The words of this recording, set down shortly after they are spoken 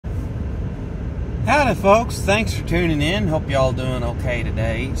Howdy folks, thanks for tuning in. Hope y'all doing okay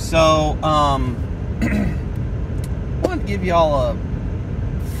today. So, wanted to give y'all a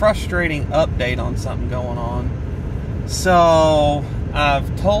frustrating update on something going on. So,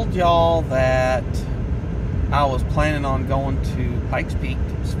 I've told y'all that I was planning on going to Pikes Peak.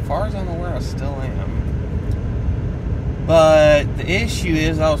 As far as I'm aware, I still am. But the issue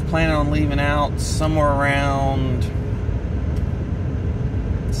is I was planning on leaving out somewhere around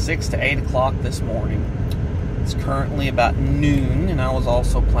 6 to 8 o'clock this morning. It's currently about noon, and I was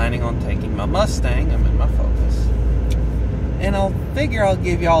also planning on taking my Mustang. I'm in my Focus. And I'll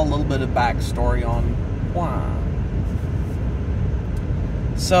give y'all a little bit of backstory on why.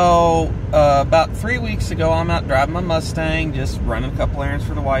 So, about 3 weeks ago, I'm out driving my Mustang, just running a couple errands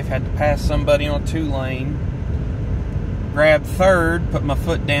for the wife. Had to pass somebody on a 2-lane. Grabbed third, put my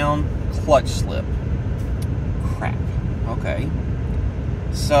foot down, clutch slip. Crap. Okay.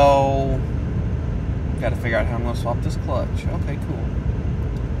 So, got to figure out how I'm going to swap this clutch. Okay, cool.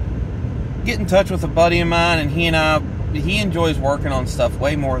 Get in touch with a buddy of mine, and he enjoys working on stuff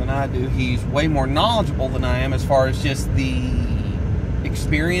way more than I do. He's way more knowledgeable than I am as far as just the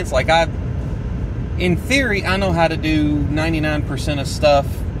experience. Like, in theory, I know how to do 99% of stuff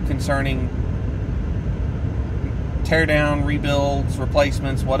concerning tear down, rebuilds,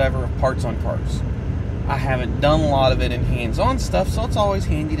 replacements, whatever, of parts on cars. I haven't done a lot of it in hands-on stuff, so it's always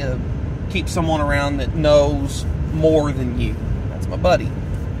handy to keep someone around that knows more than you. That's my buddy.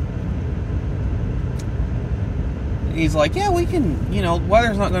 He's like, yeah, we can,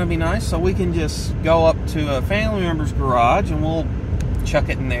 weather's not going to be nice, so we can just go up to a family member's garage and we'll chuck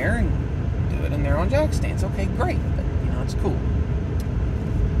it in there and do it in there on jack stands. Okay, great. But, it's cool.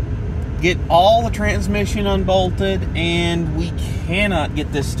 Get all the transmission unbolted, and we cannot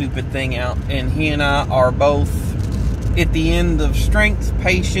get this stupid thing out. And he and I are both at the end of strength,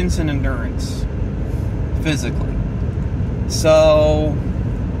 patience, and endurance, physically. So,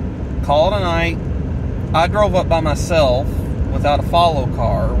 call it a night. I drove up by myself without a follow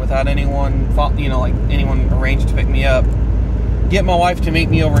car, without anyone, anyone arranged to pick me up. Get my wife to meet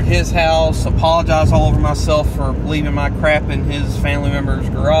me over at his house, apologize all over myself for leaving my crap in his family member's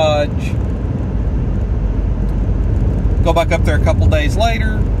garage. Go back up there a couple days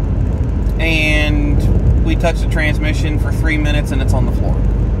later, and we touch the transmission for 3 minutes and it's on the floor.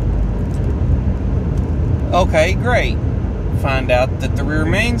 Okay, great. Find out that the rear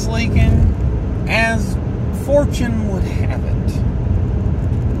main's leaking, as fortune would have it.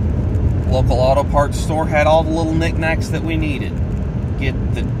 Local auto parts store had all the little knickknacks that we needed. Get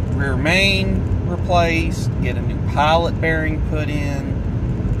the rear main replaced, get a new pilot bearing put in,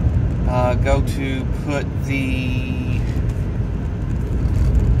 go to put the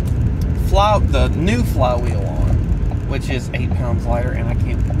new flywheel on, which is 8 pounds lighter, and I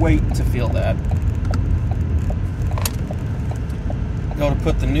can't wait to feel that. Go to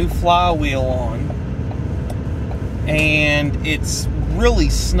put the new flywheel on, and it's really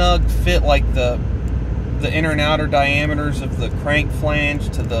snug fit, like the inner and outer diameters of the crank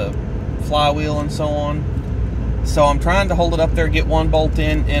flange to the flywheel and so on. So I'm trying to hold it up there, get one bolt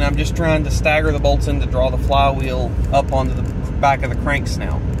in, and I'm just trying to stagger the bolts in to draw the flywheel up onto the back of the crank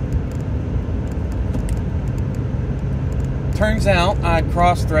snout. Turns out I'd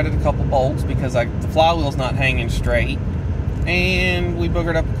cross-threaded a couple bolts because the flywheel's not hanging straight, and we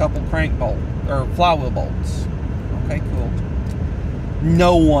boogered up a couple flywheel bolts. Okay, cool.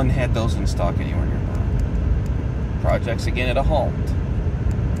 No one had those in stock anywhere nearby. Project's again at a halt.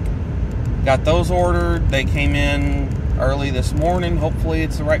 Got those ordered. They came in early this morning. Hopefully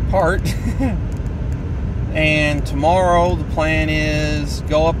it's the right part. And tomorrow the plan is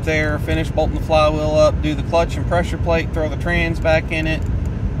go up there, finish bolting the flywheel up, do the clutch and pressure plate, throw the trans back in it,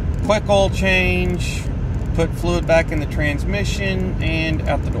 quick oil change, put fluid back in the transmission, and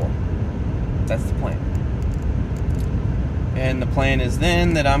out the door. That's the plan. And the plan is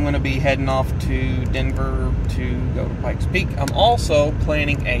then that I'm going to be heading off to Denver to go to Pikes Peak. I'm also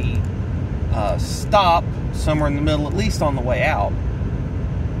planning a stop somewhere in the middle, at least on the way out.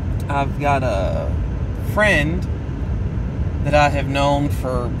 I've got a friend that I have known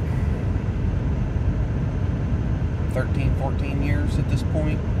for 13, 14 years at this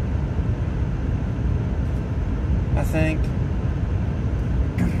point, I think.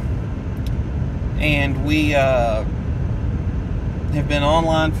 And we have been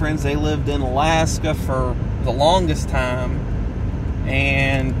online friends. They lived in Alaska for the longest time,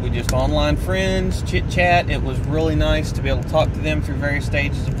 and we just online friends, chit chat. It was really nice to be able to talk to them through various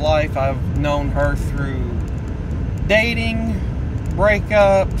stages of life. I've known her through dating,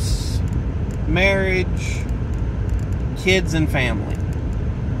 breakups, marriage, kids, and family.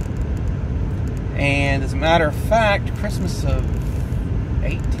 And as a matter of fact, Christmas of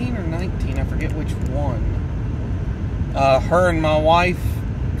 18 or 19, I forget which one, her and my wife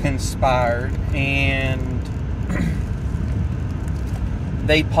conspired, and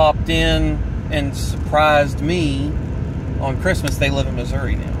they popped in and surprised me on Christmas. They live in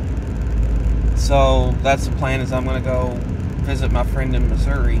Missouri now. So that's the plan, is I'm going to go visit my friend in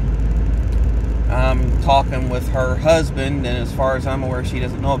Missouri. I'm talking with her husband, and as far as I'm aware, she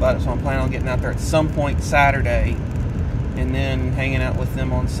doesn't know about it, so I'm planning on getting out there at some point Saturday, and then hanging out with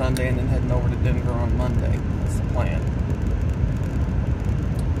them on Sunday, and then heading over to Denver on Monday. That's the plan.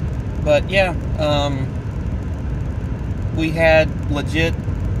 But yeah, we had legit,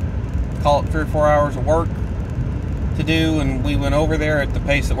 call it 3 or 4 hours of work to do, and we went over there at the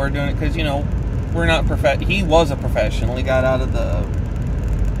pace that we're doing it, because, you know, we're not he was a professional. He got out of the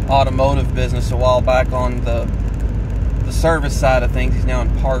automotive business a while back on the service side of things. He's now in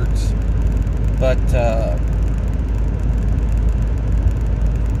parts, but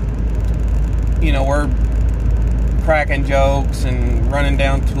you know, we're cracking jokes and running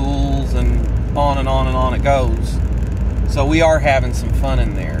down tools, and on and on and on it goes. So we are having some fun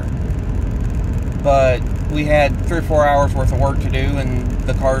in there, but we had 3 or 4 hours worth of work to do, and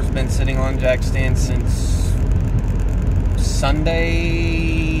the car's been sitting on jack stand since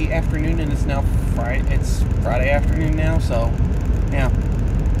Sunday afternoon, and it's now Friday afternoon now. So yeah,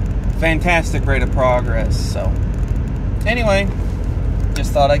 fantastic rate of progress. So anyway,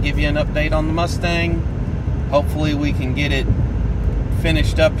 just thought I'd give you an update on the Mustang. Hopefully we can get it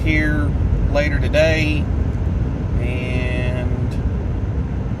finished up here later today,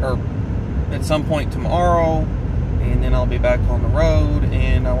 or at some point tomorrow, and then I'll be back on the road,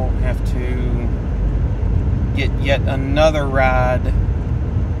 and I won't have to get yet another ride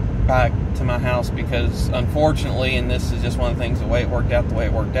back to my house, because unfortunately, and this is just one of the things, the way it worked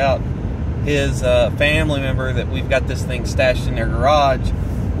out, his family member that we've got this thing stashed in their garage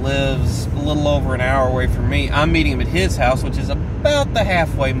lives a little over an hour away from me. I'm meeting him at his house, which is about the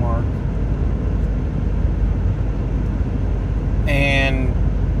halfway mark, and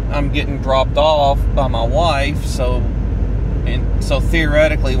I'm getting dropped off by my wife, so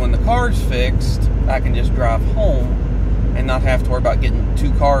theoretically, when the car's fixed, I can just drive home and not have to worry about getting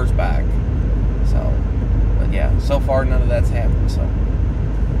 2 cars back. So, but yeah, so far none of that's happened. So,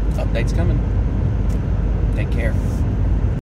 updates coming. Take care.